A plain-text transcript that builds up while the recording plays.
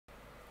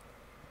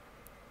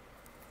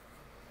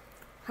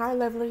Hi,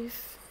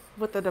 lovelies.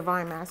 With the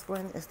divine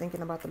masculine is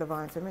thinking about the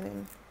divine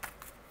feminine.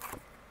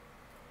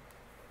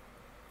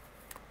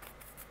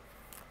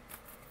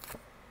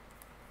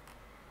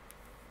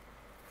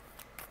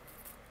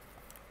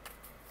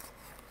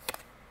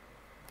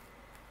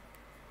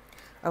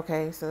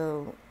 Okay,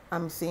 so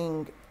I'm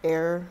seeing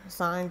air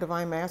sign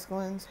divine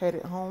masculines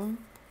headed home,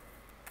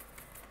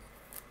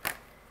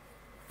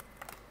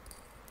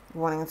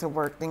 wanting to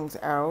work things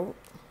out.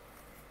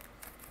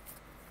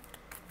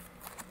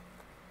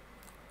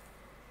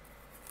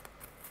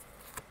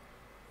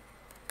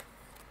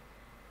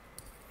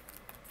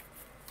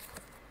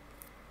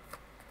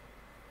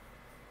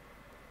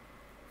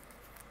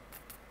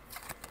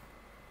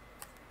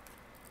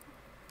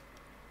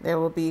 They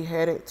will be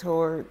headed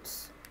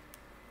towards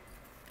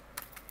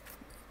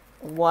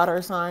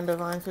water sign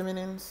divine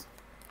feminines.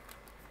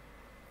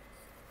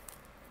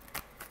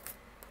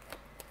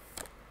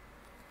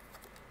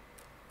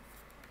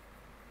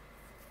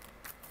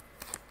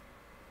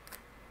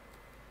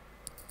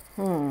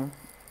 Some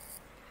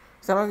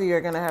of you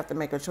are going to have to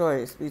make a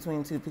choice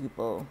between two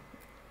people.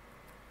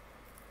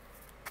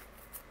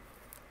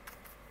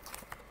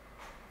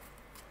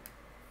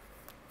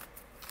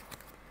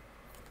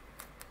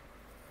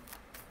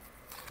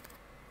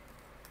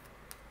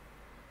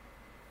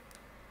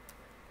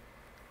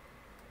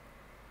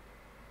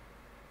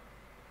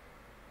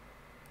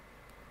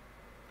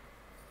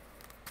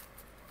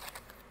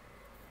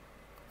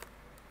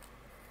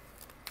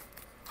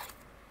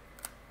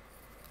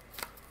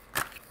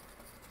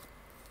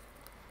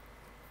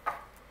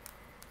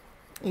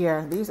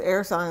 Yeah, these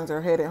air signs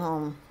are headed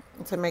home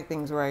to make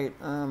things right.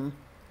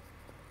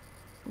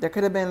 There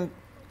could have been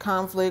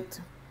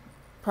conflict,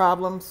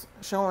 problems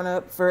showing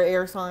up for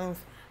air signs.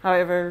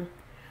 However,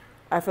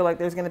 I feel like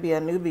there's going to be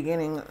a new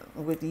beginning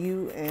with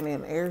you and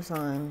an air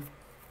sign.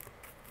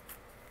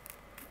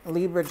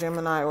 Libra,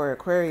 Gemini, or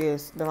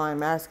Aquarius, divine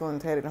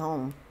masculines headed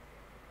home.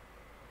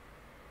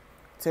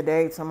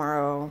 Today,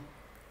 tomorrow.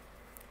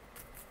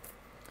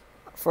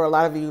 For a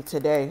lot of you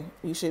today,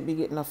 you should be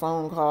getting a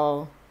phone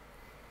call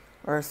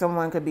or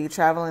someone could be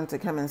traveling to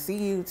come and see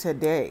you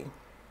today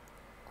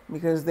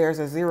because there's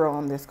a zero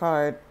on this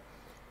card.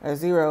 A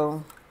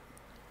zero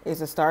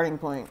is a starting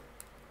point.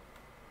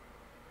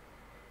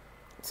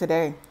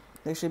 Today,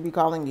 they should be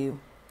calling you.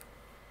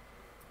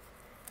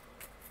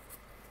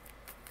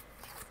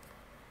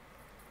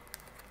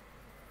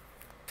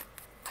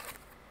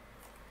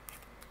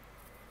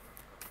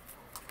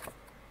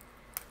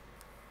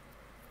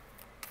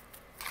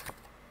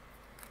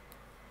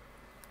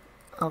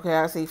 Okay,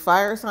 I see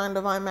fire sign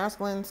divine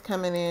masculines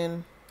coming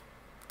in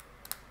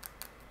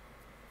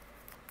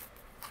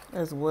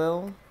as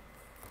well.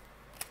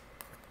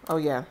 Oh,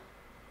 yeah.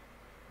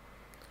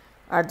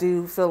 I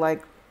do feel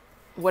like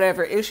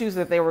whatever issues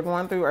that they were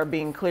going through are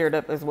being cleared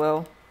up as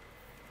well.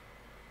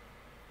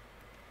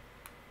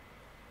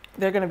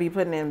 They're going to be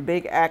putting in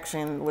big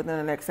action within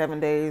the next 7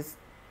 days,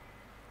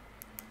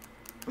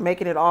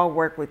 making it all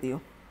work with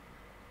you.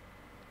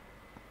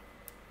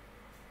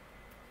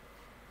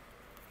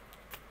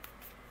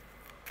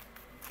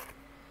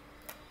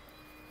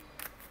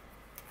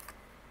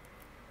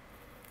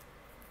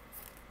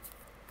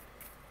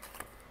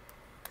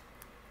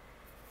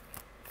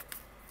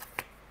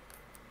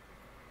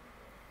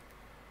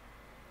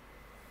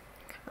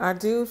 I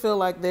do feel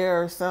like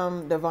there's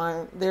a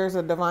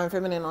divine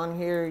feminine on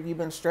here. You've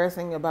been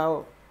stressing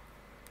about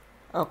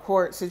a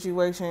court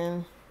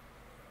situation.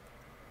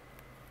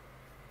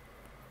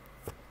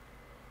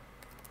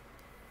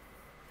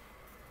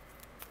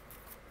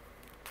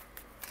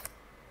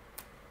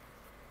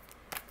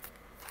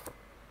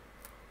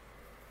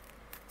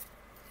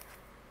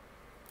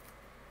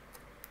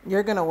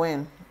 You're gonna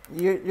win.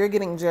 You're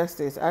getting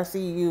justice. I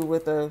see you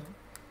with a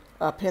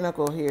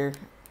pentacle here.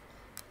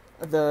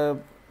 The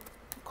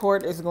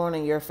court is going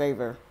in your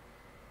favor.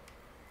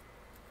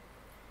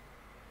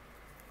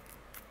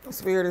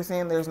 Spirit is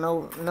saying there's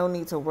no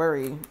need to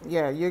worry.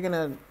 Yeah, you're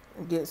gonna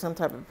get some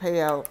type of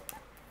payout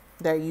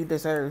that you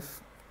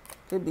deserve.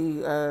 Could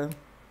be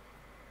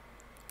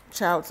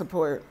child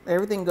support.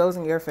 Everything goes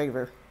in your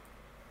favor.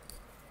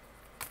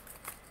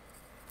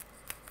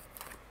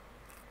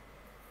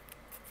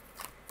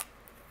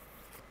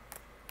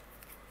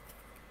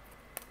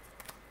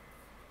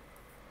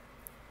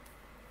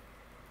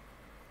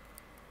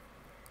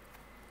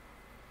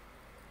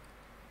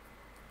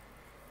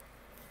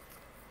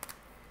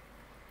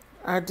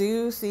 I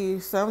do see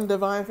some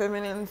divine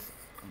feminines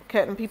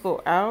cutting people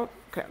out,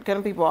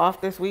 cutting people off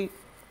this week.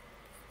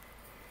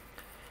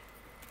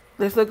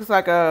 This looks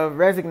like a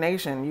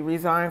resignation. You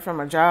resign from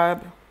a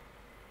job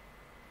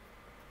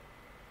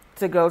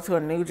to go to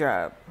a new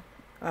job.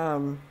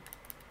 I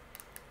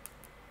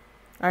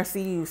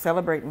see you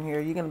celebrating here.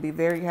 You're going to be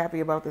very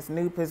happy about this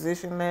new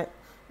position that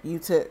you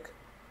took.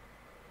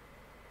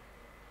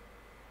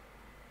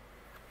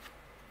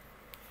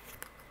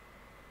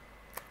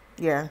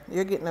 Yeah,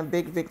 you're getting a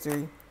big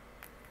victory.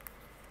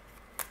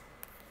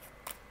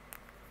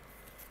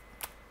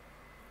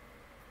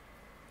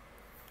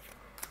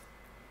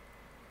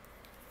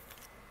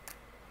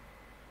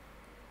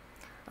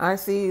 I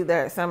see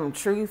that some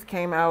truth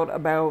came out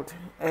about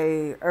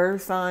a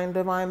earth sign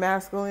divine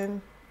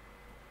masculine.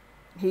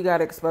 He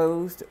got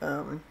exposed.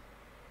 And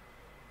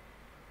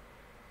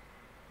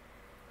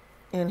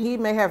he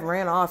may have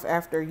ran off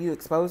after you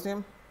exposed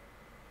him.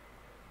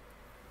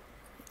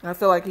 I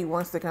feel like he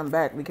wants to come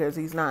back because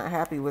he's not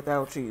happy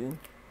without you.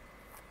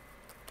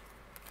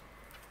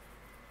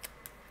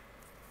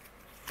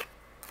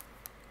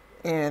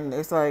 And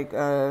it's like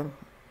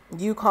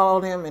you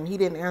called him and he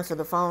didn't answer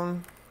the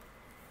phone.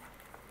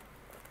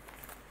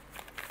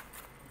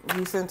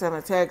 You sent him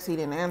a text, he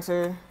didn't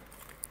answer.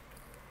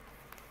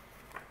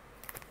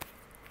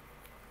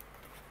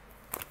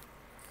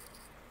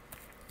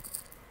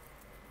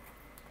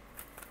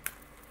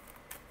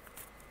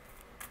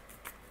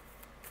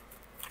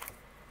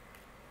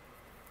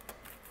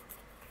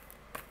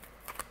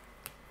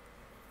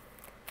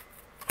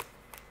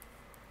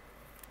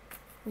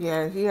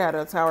 Yeah, he had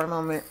a tower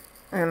moment.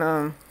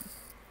 And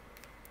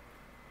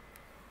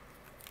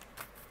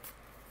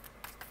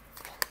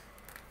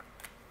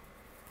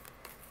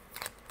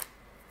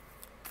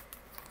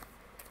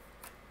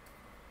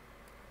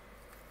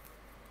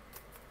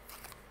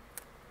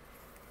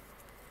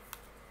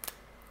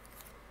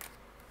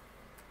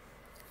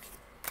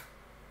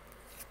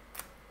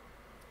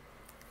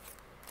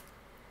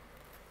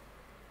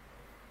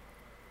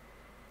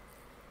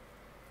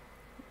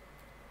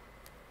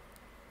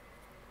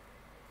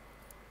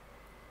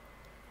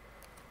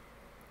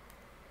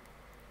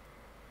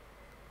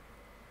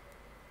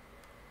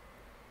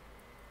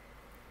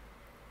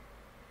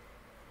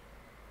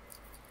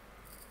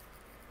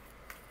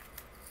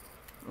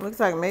looks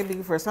like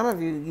maybe for some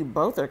of you, you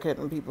both are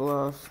cutting people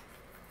off.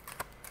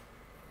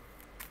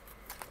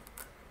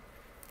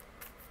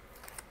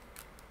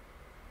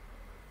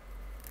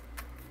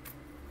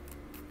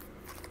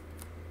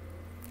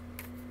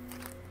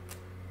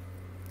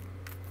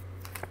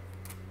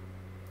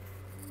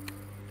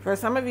 For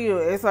some of you,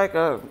 it's like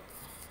you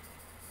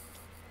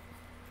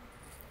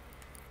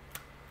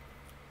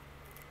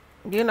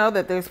know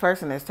that this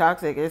person is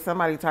toxic. It's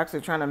somebody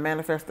toxic trying to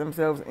manifest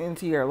themselves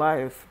into your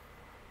life.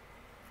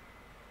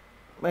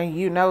 And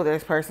you know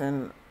this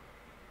person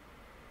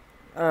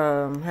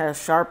has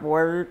sharp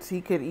words.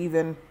 He could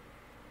even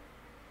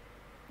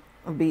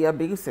be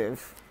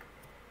abusive.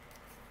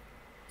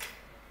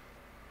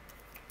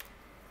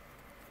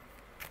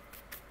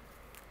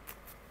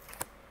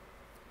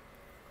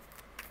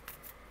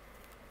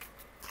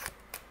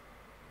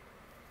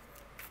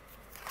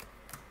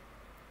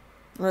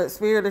 But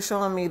Spirit is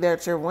showing me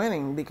that you're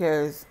winning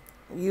because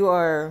you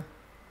are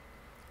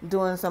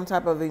doing some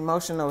type of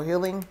emotional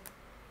healing.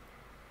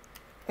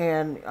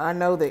 And I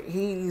know that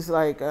he's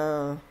like,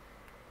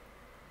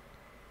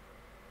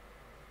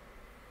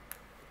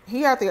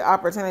 he had the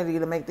opportunity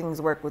to make things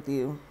work with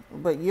you,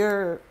 but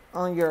you're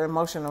on your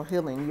emotional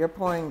healing. You're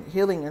pouring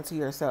healing into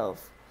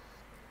yourself.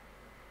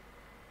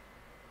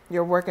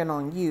 You're working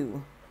on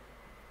you.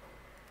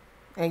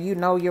 And you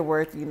know your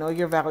worth, you know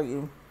your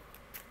value.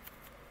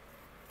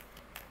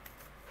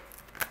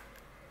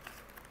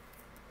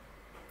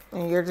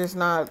 And you're just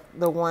not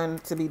the one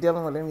to be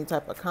dealing with any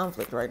type of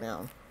conflict right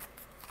now.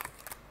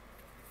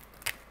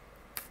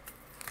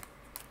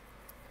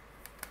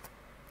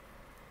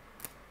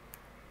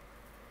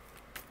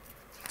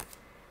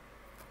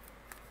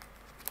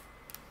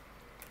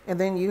 And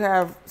then you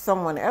have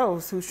someone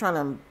else who's trying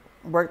to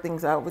work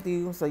things out with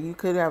you. So you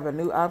could have a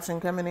new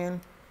option coming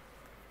in.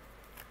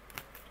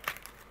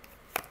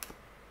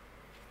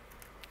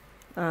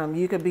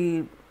 You could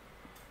be,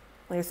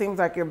 it seems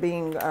like you're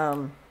being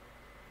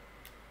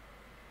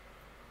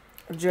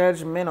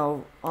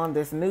judgmental on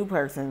this new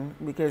person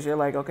because you're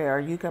like, okay, are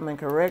you coming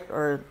correct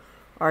or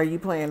are you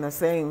playing the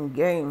same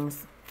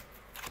games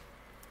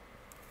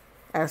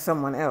as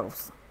someone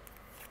else?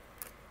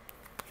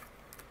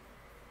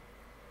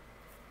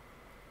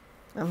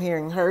 I'm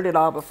hearing heard it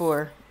all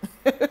before.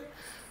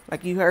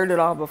 Like you heard it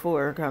all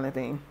before kind of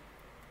thing.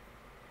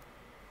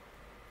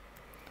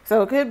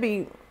 So it could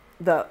be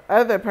the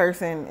other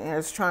person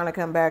is trying to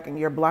come back and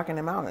you're blocking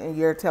him out and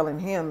you're telling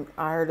him,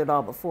 I heard it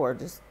all before.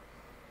 Just,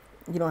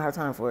 you don't have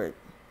time for it.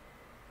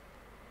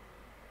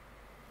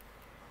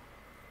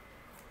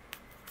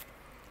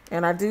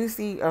 And I do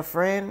see a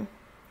friend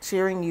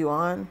cheering you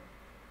on.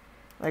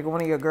 Like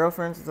one of your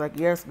girlfriends is like,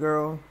 yes,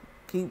 girl,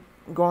 keep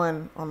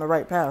going on the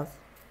right path.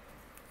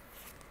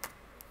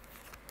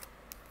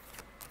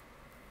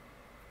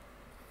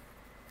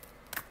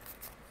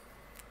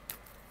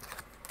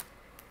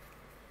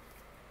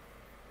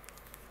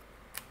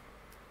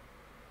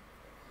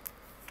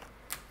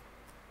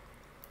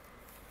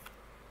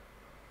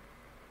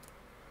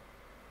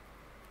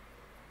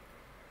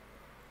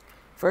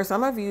 For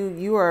some of you,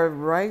 you are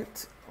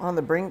right on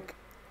the brink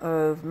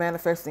of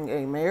manifesting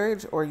a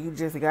marriage or you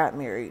just got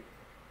married.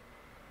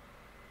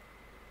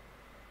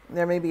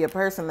 There may be a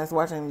person that's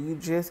watching, you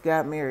just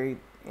got married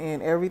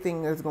and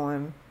everything is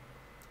going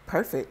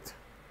perfect.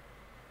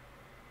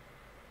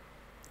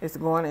 It's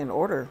going in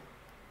order.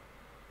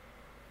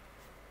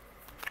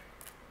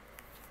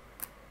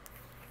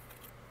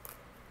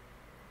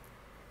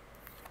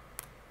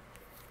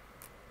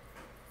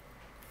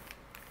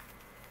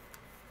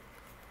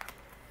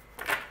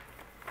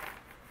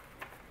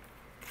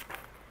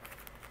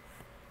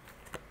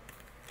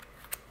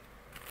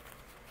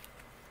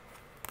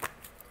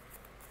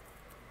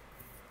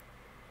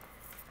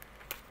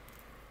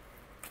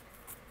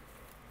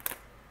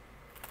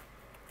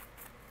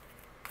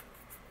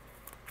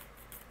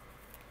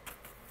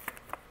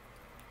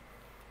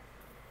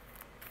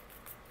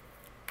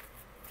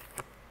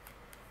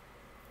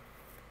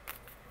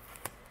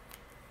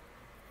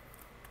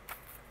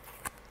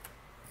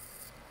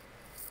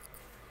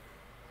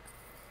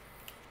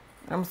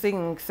 I'm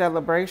seeing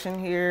celebration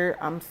here.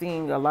 I'm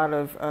seeing a lot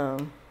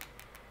of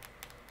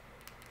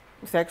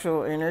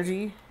sexual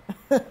energy.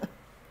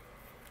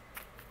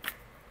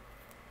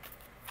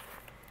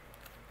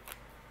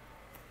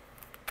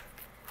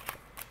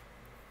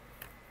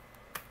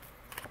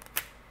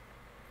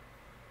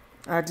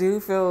 I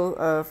do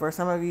feel for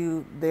some of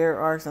you, there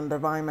are some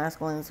divine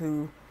masculines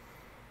who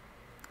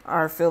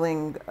are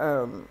feeling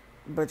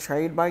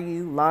betrayed by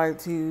you, lied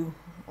to,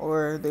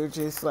 or they're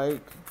just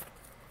like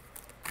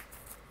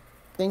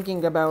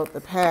thinking about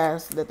the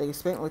past that they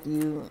spent with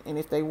you and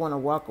if they want to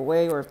walk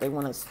away or if they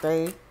want to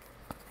stay.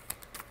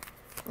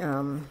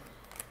 Um,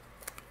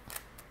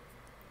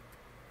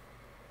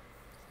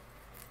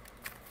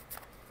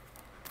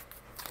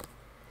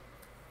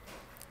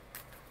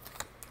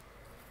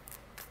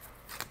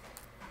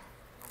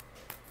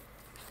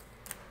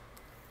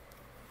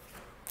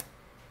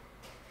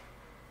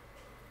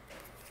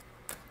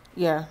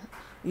 yeah,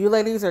 you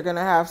ladies are going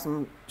to have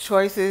some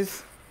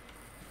choices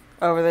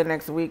over the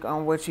next week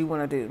on what you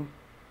want to do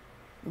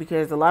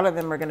because a lot of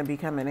them are going to be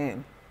coming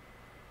in.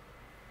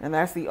 And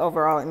that's the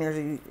overall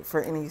energy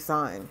for any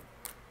sign.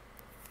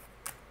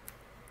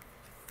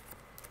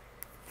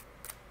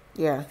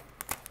 Yeah.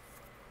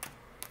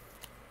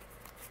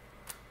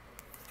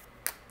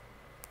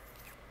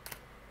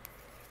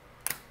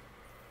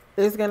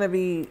 It's going to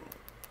be,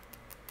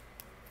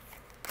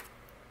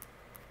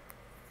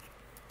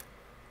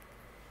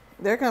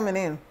 they're coming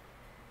in.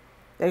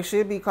 They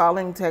should be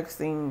calling,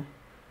 texting,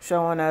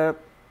 showing up,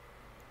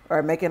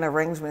 or making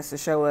arrangements to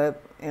show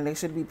up, and they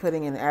should be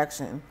putting in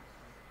action.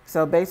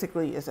 So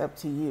basically, it's up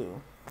to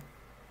you.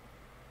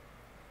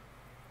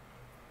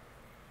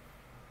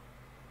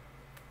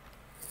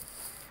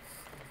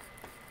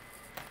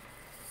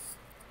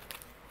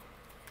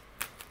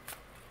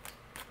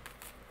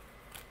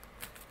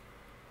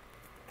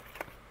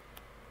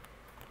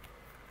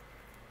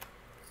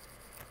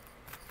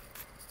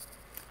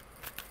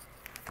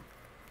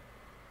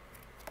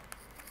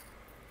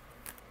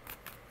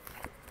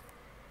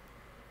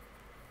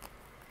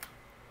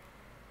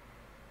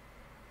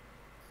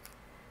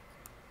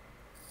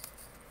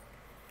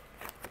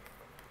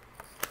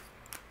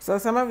 So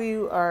some of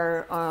you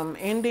are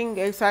ending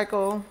a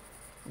cycle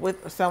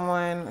with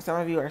someone. Some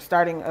of you are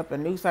starting up a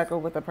new cycle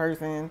with a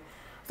person.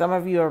 Some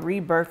of you are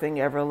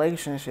rebirthing a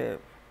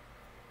relationship.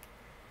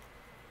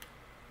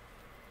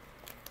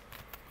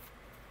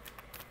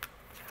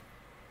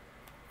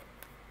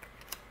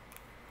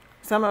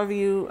 Some of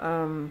you,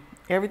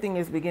 everything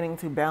is beginning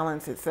to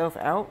balance itself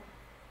out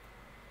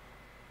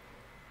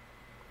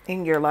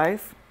in your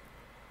life.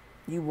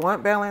 You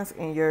want balance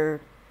and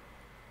you're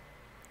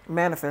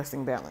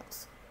manifesting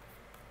balance.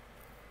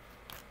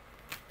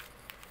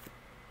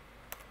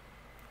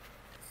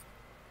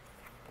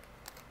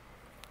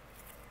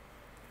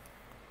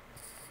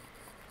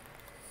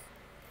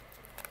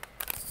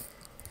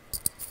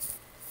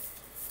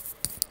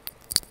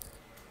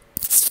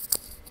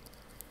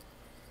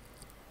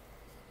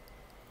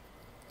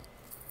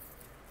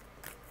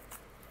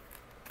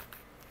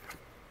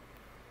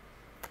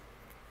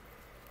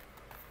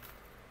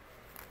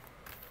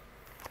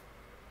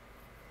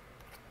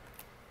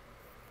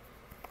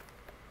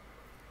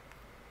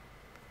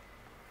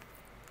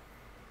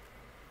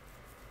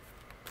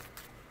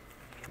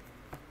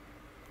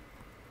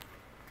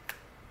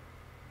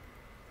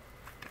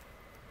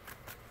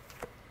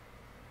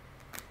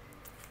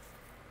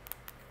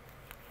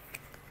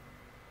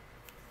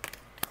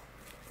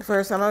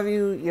 For some of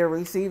you, you're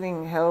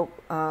receiving help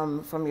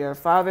from your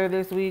father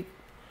this week.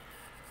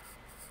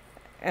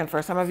 And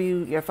for some of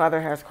you, your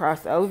father has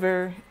crossed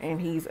over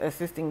and he's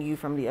assisting you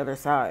from the other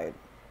side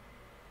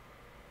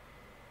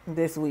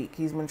this week.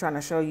 He's been trying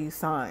to show you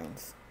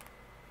signs.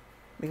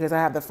 Because I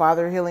have the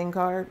father healing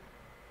card.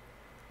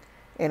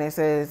 And it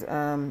says,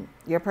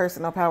 your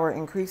personal power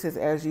increases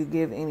as you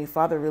give any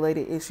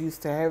father-related issues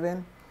to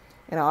heaven.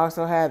 And I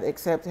also have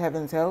accept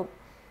heaven's help.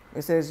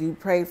 It says you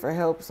prayed for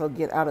help, so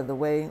get out of the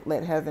way.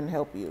 Let heaven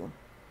help you.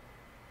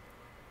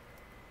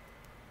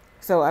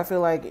 So I feel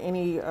like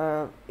any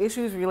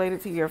issues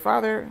related to your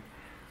father,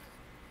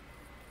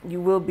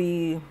 you will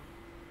be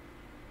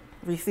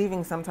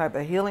receiving some type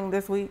of healing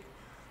this week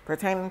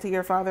pertaining to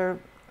your father.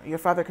 Your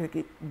father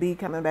could be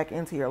coming back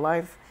into your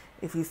life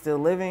if he's still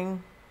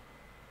living.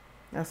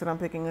 That's what I'm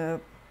picking up.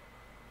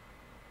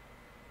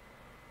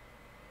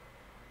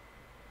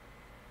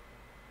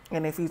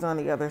 And if he's on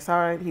the other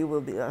side, he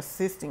will be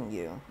assisting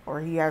you,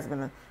 or he has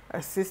been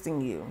assisting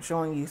you,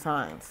 showing you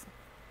signs.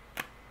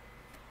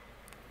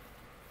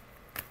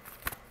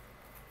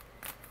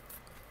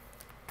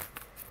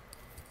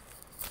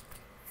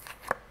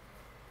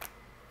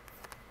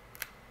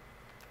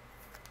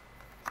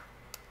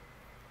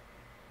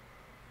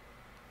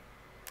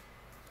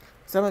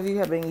 Some of you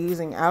have been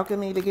using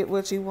alchemy to get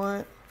what you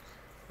want,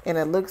 and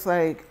it looks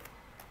like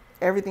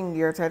everything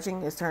you're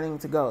touching is turning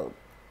to gold.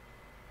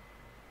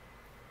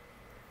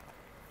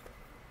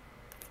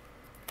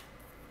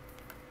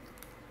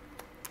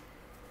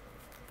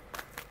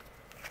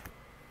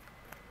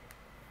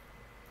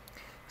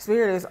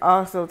 Spirit is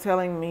also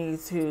telling me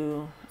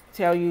to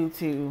tell you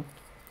to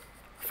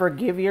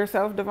forgive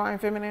yourself, Divine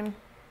Feminine,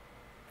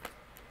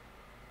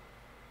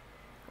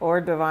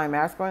 or Divine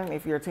Masculine,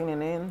 if you're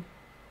tuning in.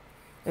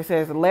 It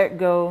says, let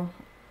go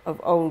of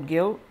old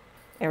guilt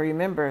and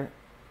remember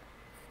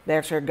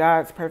that you're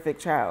God's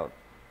perfect child.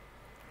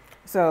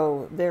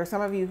 So there are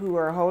some of you who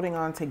are holding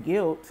on to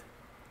guilt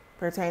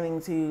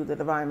pertaining to the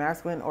Divine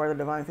Masculine or the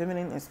Divine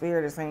Feminine, and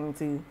Spirit is saying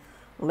to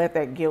let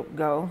that guilt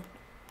go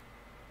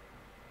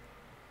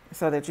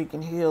so that you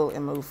can heal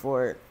and move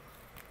forward.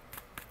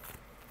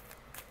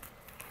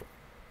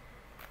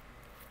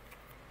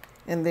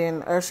 And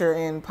then usher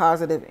in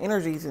positive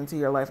energies into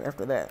your life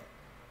after that.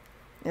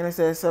 And it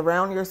says,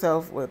 surround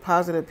yourself with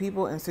positive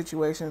people and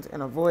situations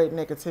and avoid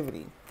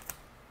negativity.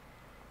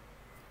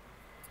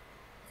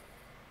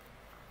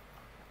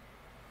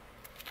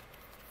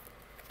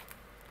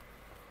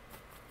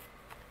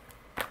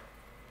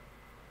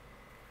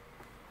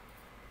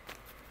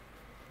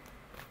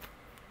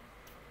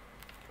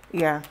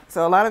 Yeah,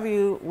 so a lot of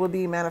you will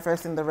be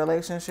manifesting the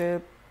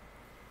relationship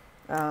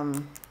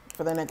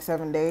for the next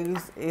 7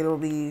 days. It'll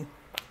be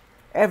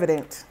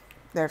evident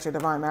that your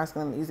Divine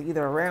Masculine is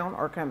either around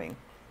or coming.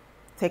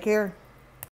 Take care.